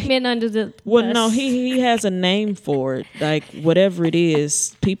black men under the well bus. No, he has a name for it. Like whatever it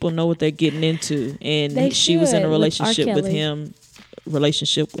is, people know what they're getting into, and she was in a relationship with him.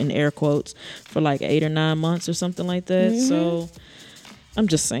 Relationship in air quotes for like 8 or 9 months or something like that. So I'm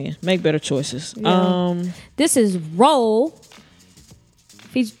just saying, make better choices. Yeah. This is Roll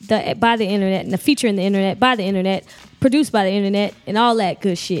by the internet, and the featuring the internet by the internet, produced by the internet, and all that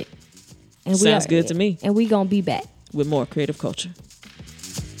good shit. And sounds good to me. And we gonna be back with more creative culture.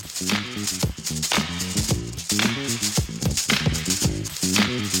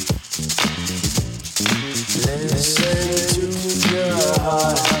 Listen to your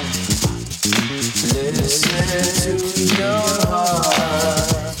heart.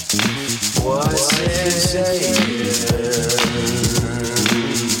 What's it saying?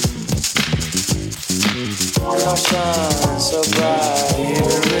 Your shine so bright. Hear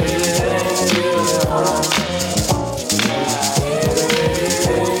it in your heart.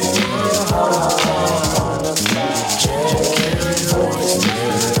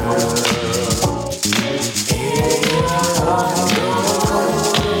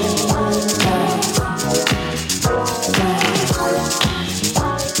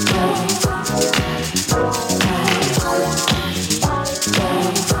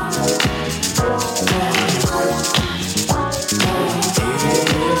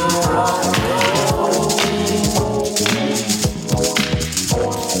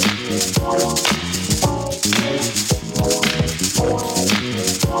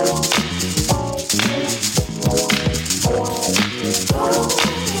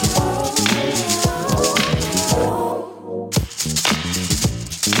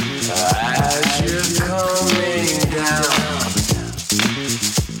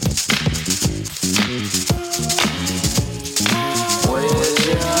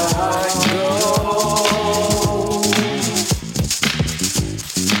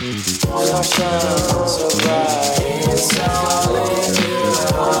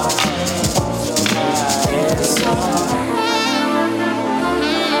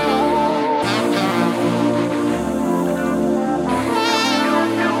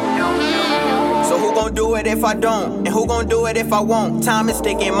 If I don't, and who gon' do it if I won't? Time is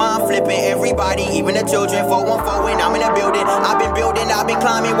ticking, mind flipping. Everybody, even the children, 414 when I'm in the building. I've been building, I've been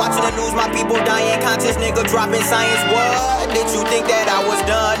climbing, watching the news, my people dying. Conscious nigga dropping science. What? Did you think that I was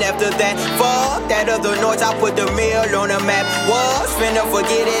done after that? Fuck that other noise, I put the mill on the map. Was finna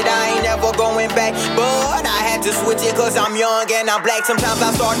forget it, I ain't never going back. But I had to switch it cause I'm young and I'm black. Sometimes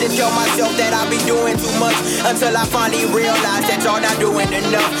I start to tell myself that I be doing too much, until I finally realize that y'all not doing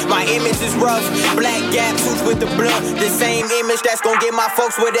enough. My image is rough, black gap suits with the blunt. The same image that's gonna give my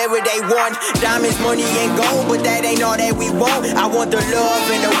folks whatever they want. Diamonds, money, and gold, but that ain't all that we want. I want the love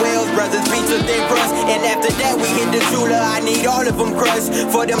and the Wells Brothers, pizza, thin crust. And after that we hit the Tula, I need all of them crust.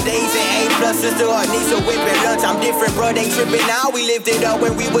 For them days and A+, sister Anissa whipping lunch. I'm different, bro, they tripping now. We lived it up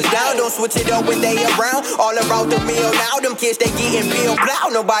when we was down. Don't switch it up when they around. All about the meal now. Them kids, they getting peeled plow.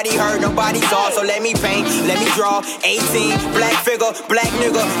 Nobody heard, nobody saw. So let me paint, let me draw. 18, black figure, black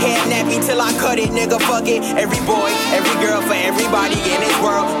nigga. Hair nappy till I cut it, nigga, fuck it. Every boy, every girl, for everybody in this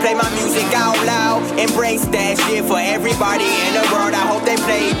world. Play my music out loud. Embrace that shit for everybody in the world. I hope they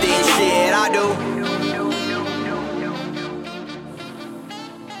play this shit, I do.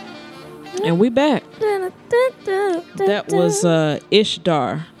 And we back. That was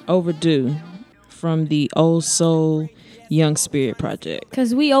Ishdar, Overdue, from the Old Soul Young Spirit project.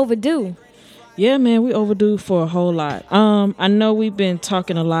 Because we overdue. Yeah, man, we overdue for a whole lot. I know we've been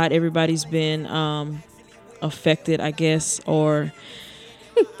talking a lot. Everybody's been affected, I guess, or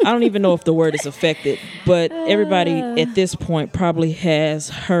I don't even know if the word is affected, but everybody at this point probably has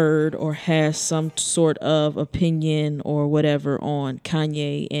heard or has some sort of opinion or whatever on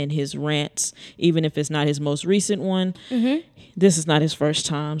Kanye and his rants, even if it's not his most recent one. Mm-hmm. This is not his first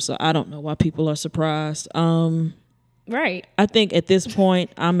time, so I don't know why people are surprised. Right. I think at this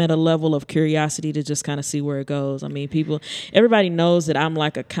point, I'm at a level of curiosity to just kind of see where it goes. I mean, everybody knows that I'm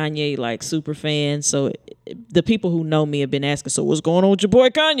like a Kanye like super fan. So the people who know me have been asking, so what's going on with your boy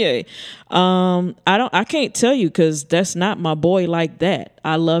Kanye? I can't tell you because that's not my boy like that.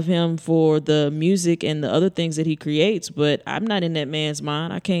 I love him for the music and the other things that he creates, but I'm not in that man's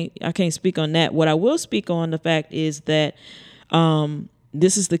mind. I can't speak on that. What I will speak on the fact is that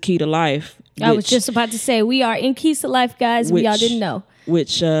this is the key to life. I was just about to say, we are in Keys to Life, guys. Y'all didn't know.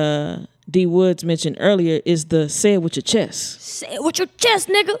 Which D. Woods mentioned earlier is the say it with your chest. Say it with your chest,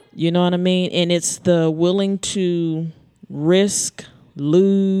 nigga. You know what I mean? And it's the willing to risk,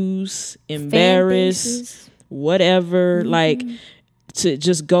 lose, embarrass, whatever, like to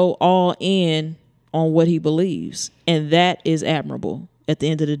just go all in on what he believes. And that is admirable at the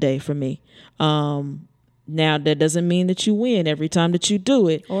end of the day for me. Now, that doesn't mean that you win every time that you do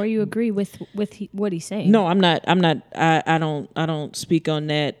it, or you agree with what he's saying. No, I'm not. I don't speak on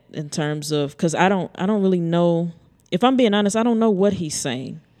that in terms of, because I don't really know. If I'm being honest, I don't know what he's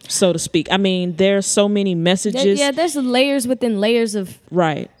saying, so to speak. I mean, there's so many messages. There's layers within layers of.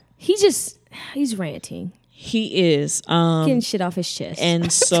 Right. He's ranting. He is getting shit off his chest. And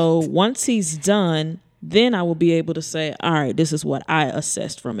so once he's done, then I will be able to say, all right, this is what I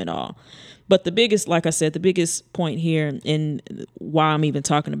assessed from it all. But the biggest, like I said, the biggest point here and why I'm even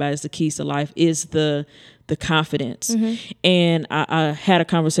talking about is the keys to life is the confidence. And I had a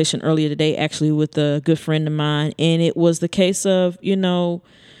conversation earlier today actually with a good friend of mine, and it was the case of,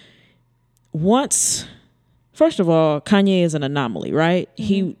 first of all, Kanye is an anomaly, right?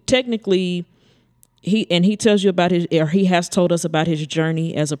 He technically, he tells you about he has told us about his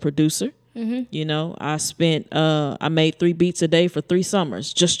journey as a producer. I made 3 beats a day for 3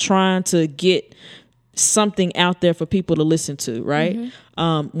 summers, just trying to get something out there for people to listen to, right?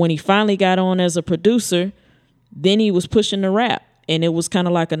 When he finally got on as a producer, then he was pushing the rap, and it was kind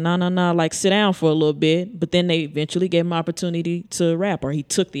of like a like sit down for a little bit, but then they eventually gave him opportunity to rap, or he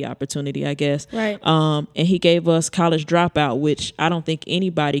took the opportunity, I guess. Right. And he gave us College Dropout, which I don't think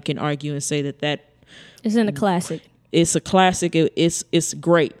anybody can argue and say that isn't a classic. It's a classic. It's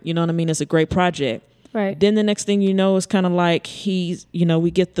great. You know what I mean? It's a great project. Right. Then the next thing you know, it's kind of like we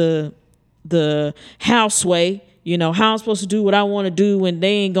get the houseway, how I'm supposed to do what I want to do when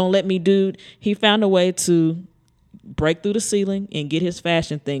they ain't going to let me do. He found a way to break through the ceiling and get his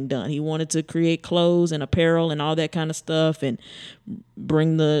fashion thing done. He wanted to create clothes and apparel and all that kind of stuff and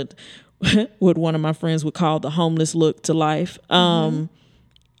bring what one of my friends would call the homeless look to life.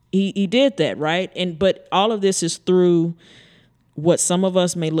 He did that, right? But all of this is through what some of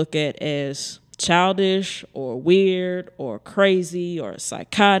us may look at as childish or weird or crazy or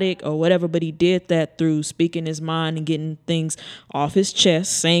psychotic or whatever, but he did that through speaking his mind and getting things off his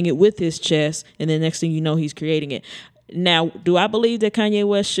chest, saying it with his chest, and the next thing you know, he's creating it. Now, do I believe that Kanye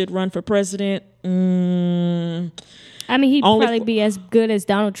West should run for president? I mean, he'd probably be as good as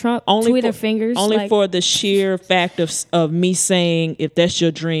Donald Trump. Twitter fingers. Only for the sheer fact of me saying, if that's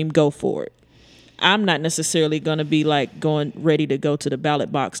your dream, go for it. I'm not necessarily going to be like ready to go to the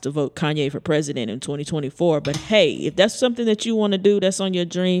ballot box to vote Kanye for president in 2024. But hey, if that's something that you want to do, that's on your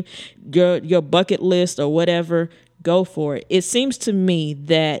dream, your bucket list or whatever, go for it. It seems to me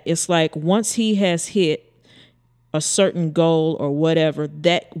that it's like once he has hit a certain goal or whatever,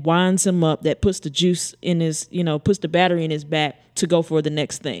 that winds him up, that puts the juice in his, puts the battery in his back to go for the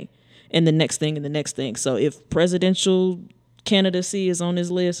next thing and the next thing and the next thing. So if presidential candidacy is on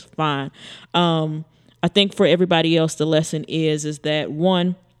his list, fine. I think for everybody else, the lesson is that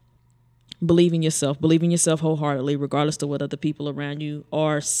one, believe in yourself wholeheartedly, regardless of what other people around you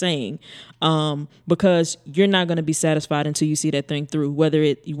are saying, because you're not going to be satisfied until you see that thing through, whether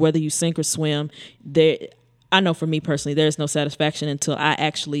you sink or swim. I know for me personally, there's no satisfaction until I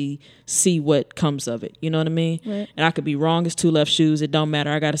actually see what comes of it. You know what I mean? Right. And I could be wrong as 2 left shoes. It don't matter.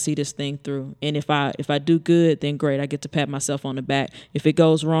 I got to see this thing through. And if I do good, then great. I get to pat myself on the back. If it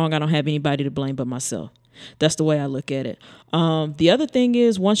goes wrong, I don't have anybody to blame but myself. That's the way I look at it. The other thing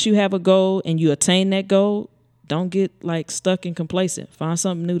is, once you have a goal and you attain that goal, don't get like stuck and complacent. Find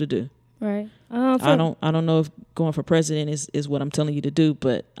something new to do. Right. I don't know if going for president is what I'm telling you to do,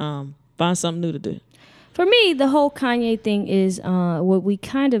 but find something new to do. For me, the whole Kanye thing is what we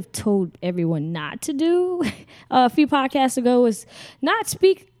kind of told everyone not to do a few podcasts ago, is not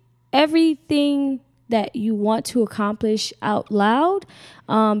speak everything that you want to accomplish out loud,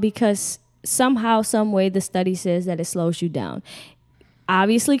 because somehow, some way, the study says that it slows you down.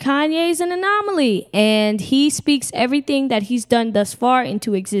 Obviously, Kanye is an anomaly, and he speaks everything that he's done thus far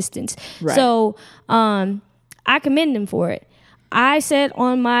into existence. Right. So I commend him for it. I said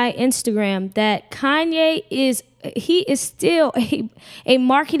on my Instagram that Kanye is still a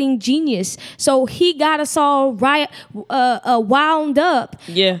marketing genius. So he got us all wound up.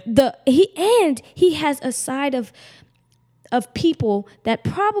 Yeah. He has a side of people that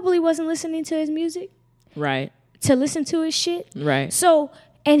probably wasn't listening to his music. Right. To listen to his shit. Right. So,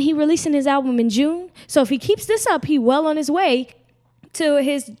 and he releasing his album in June. So if he keeps this up, he well on his way to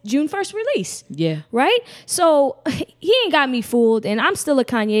his June 1st release. Yeah. Right? So he ain't got me fooled, and I'm still a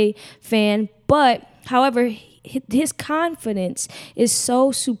Kanye fan, but however, his confidence is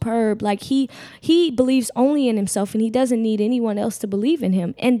so superb. Like he believes only in himself, and he doesn't need anyone else to believe in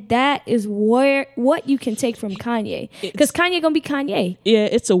him. And that is what you can take from Kanye, because Kanye gonna be Kanye. Yeah,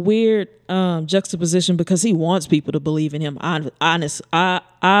 it's a weird juxtaposition because he wants people to believe in him.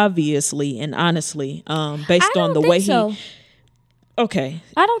 Obviously and honestly, based on the way he. Okay.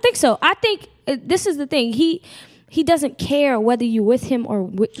 I don't think so. I think this is the thing. He doesn't care whether you're with him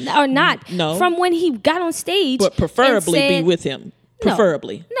or not. No. From when he got on stage. But preferably be with him.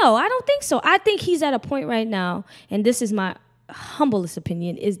 Preferably. No, I don't think so. I think he's at a point right now, and this is my humblest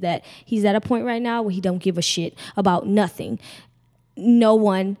opinion, is that he's at a point right now where he don't give a shit about nothing. No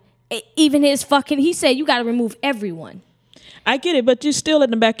one. Even his fucking, he said you got to remove everyone. I get it, but you still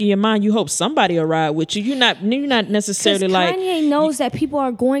in the back of your mind, you hope somebody will ride with you. You're not necessarily like Kanye knows that people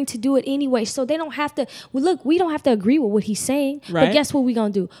are going to do it anyway, so they don't have to. Well, look, we don't have to agree with what he's saying. Right. But guess what we're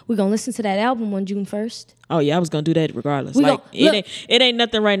gonna do? We're gonna listen to that album on June 1st. Oh yeah, I was gonna do that regardless. It ain't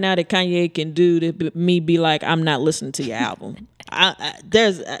nothing right now that Kanye can do to me be like, I'm not listening to your album.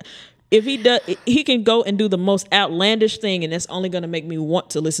 If he does, he can go and do the most outlandish thing, and that's only going to make me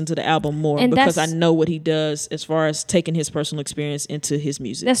want to listen to the album more, and because I know what he does as far as taking his personal experience into his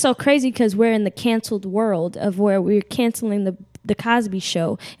music. That's so crazy because we're in the canceled world of where we're canceling the Cosby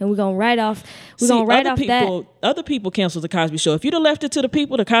Show, and we're gonna write off. That. Other people canceled the Cosby Show. If you'd have left it to the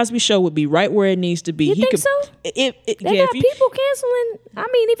people, the Cosby Show would be right where it needs to be. You think so? They got people canceling. I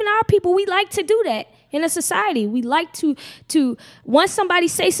mean, even our people, we like to do that. In a society, we like to once somebody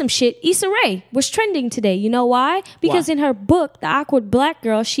say some shit. Issa Rae was trending today. You know why? Because in her book, The Awkward Black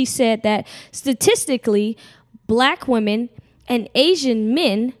Girl, she said that statistically, black women and Asian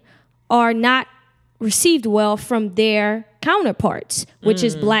men are not received well from their counterparts, which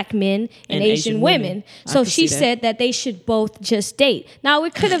is black men and Asian women. So she said that they should both just date. Now,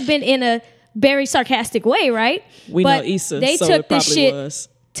 it could have been in a very sarcastic way, right? We know Issa, they so took it probably this shit was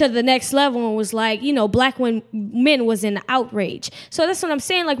to the next level and was like, black men was in outrage. So that's what I'm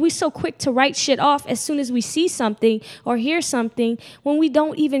saying. Like, we so quick to write shit off as soon as we see something or hear something, when we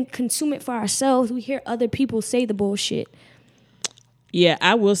don't even consume it for ourselves. We hear other people say the bullshit. Yeah,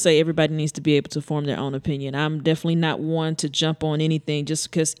 I will say everybody needs to be able to form their own opinion. I'm definitely not one to jump on anything just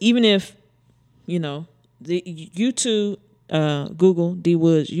because, even if, you two, Google, D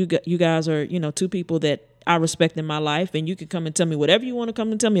Woods, you guys are, two people that I respect in my life, and you can come and tell me whatever you want to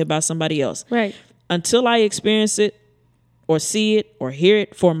come and tell me about somebody else. Right. Until I experience it or see it or hear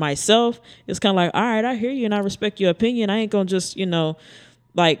it for myself, it's kind of like, all right, I hear you and I respect your opinion. I ain't going to just,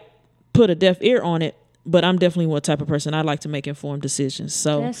 put a deaf ear on it. But I'm definitely one type of person. I like to make informed decisions.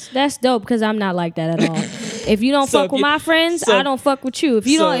 So that's dope, because I'm not like that at all. If you don't fuck with my friends, I don't fuck with you.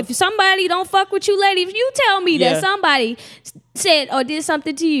 If somebody don't fuck with you, lady, if you tell me that somebody said or did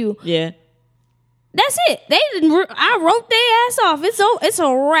something to you, that's it. I wrote their ass off. It's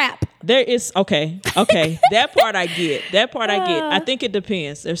a wrap. There is okay. That part I get. I think it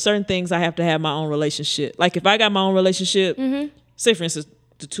depends. There's certain things I have to have my own relationship. Like if I got my own relationship, say for instance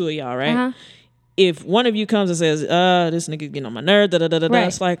the two of y'all, right? Uh-huh. If one of you comes and says, this nigga getting on my nerve, right.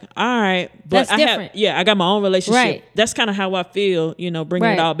 It's like, all right. But that's different. I got my own relationship. Right. That's kind of how I feel, bringing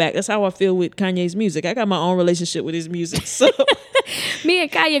it all back. That's how I feel with Kanye's music. I got my own relationship with his music. So me and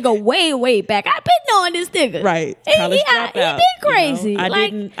Kanye go way, way back. I've been knowing this nigga. Right. He been crazy.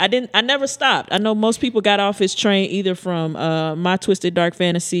 I never stopped. I know most people got off his train either from My Twisted Dark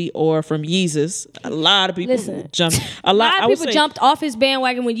Fantasy or from Yeezus. A lot of people jumped. A lot of people jumped off his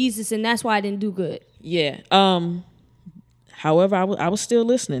bandwagon with Yeezus, and that's why I didn't do good. Yeah. However, I was still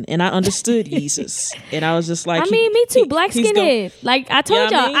listening, and I understood Yeezus, and I was just like, me too. Black skinhead. Like I told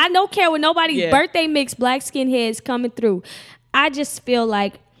y'all, I don't care what nobody's birthday mix. Black skinheads coming through. I just feel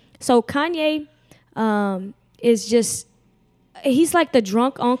like Kanye is just. He's like the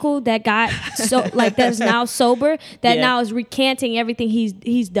drunk uncle that got that's now sober, that now is recanting everything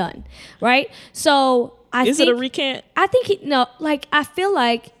he's done, right? So Is it a recant? I think I feel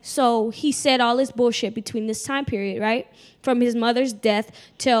like, so he said all this bullshit between this time period, right? From his mother's death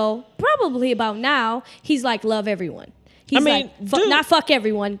till probably about now, he's like, love everyone. He's not fuck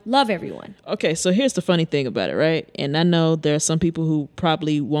everyone, love everyone. Okay, so here's the funny thing about it, right? And I know there are some people who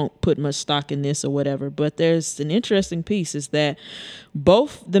probably won't put much stock in this or whatever, but there's an interesting piece is that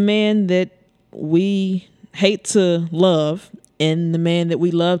both the man that we hate to love and the man that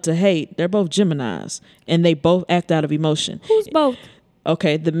we love to hate, they're both Geminis, and they both act out of emotion. Who's both?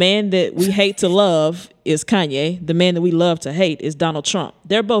 Okay, the man that we hate to love is Kanye. The man that we love to hate is Donald Trump.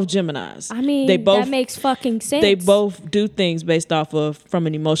 They're both Geminis. I mean, that makes fucking sense. They both do things based off of from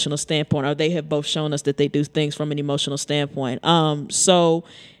an emotional standpoint, or they have both shown us that they do things from an emotional standpoint. So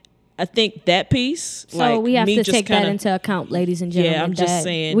I think that piece. So we have to take that into account, ladies and gentlemen. Yeah, I'm just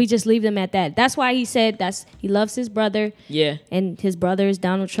saying. We just leave them at that. That's why he said he loves his brother. Yeah. And his brother is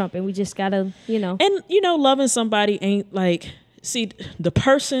Donald Trump, and we just gotta, And loving somebody ain't like. See, the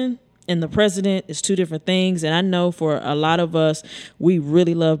person and the president is two different things. And I know for a lot of us, we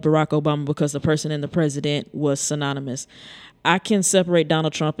really love Barack Obama because the person and the president was synonymous. I can separate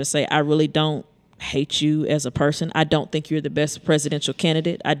Donald Trump and say, I really don't hate you as a person. I don't think you're the best presidential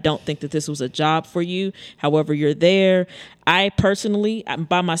candidate. I don't think that this was a job for you. However, you're there. I personally,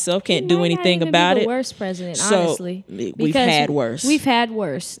 by myself, can't do anything about it. The worst president, honestly. We've had worse. We've had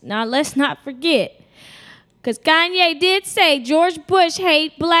worse. Now, let's not forget. Because Kanye did say George Bush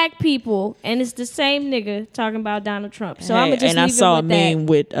hate black people, and it's the same nigga talking about Donald Trump. So I'm going to just leave it with that. And I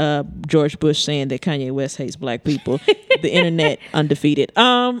saw a meme with George Bush saying that Kanye West hates black people. The internet undefeated.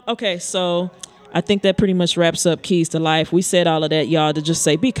 Okay, so I think that pretty much wraps up Keys to Life. We said all of that, y'all, to just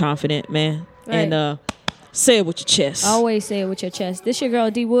say be confident, man. Right. And say it with your chest. Always say it with your chest. This your girl,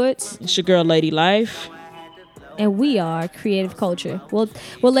 D Woods. It's your girl, Lady Life. And we are Creative Culture. We'll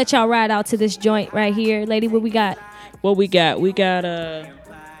let y'all ride out to this joint right here. Lady, what we got? What we got? We got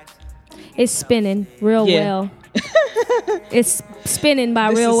It's spinning real well. It's spinning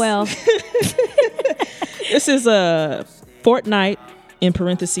by real well. This is a Fortnite, in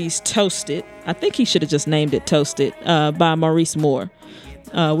parentheses, Toasted. I think he should have just named it Toasted, by Maurice Moore.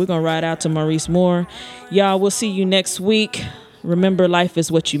 We're going to ride out to Maurice Moore. Y'all, we'll see you next week. Remember, life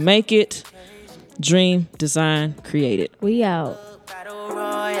is what you make it. Dream, design, create it. We out.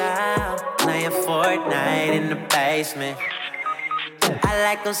 Playing Fortnite in the basement. I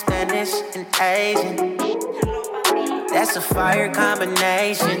like them Spanish and Asian. That's a fire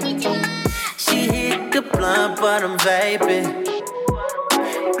combination. She hit the blunt, but I'm vaping.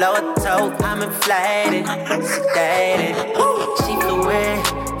 Blow a toke, I'm inflated, sedated. She flew in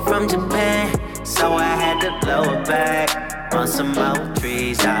from Japan, so I had to blow her back. On some more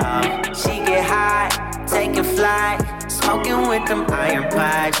trees, she get high, taking flight, smoking with them iron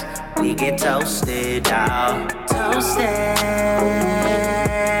pipes. We get toasted, toasted.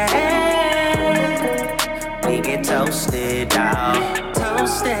 We get toasted.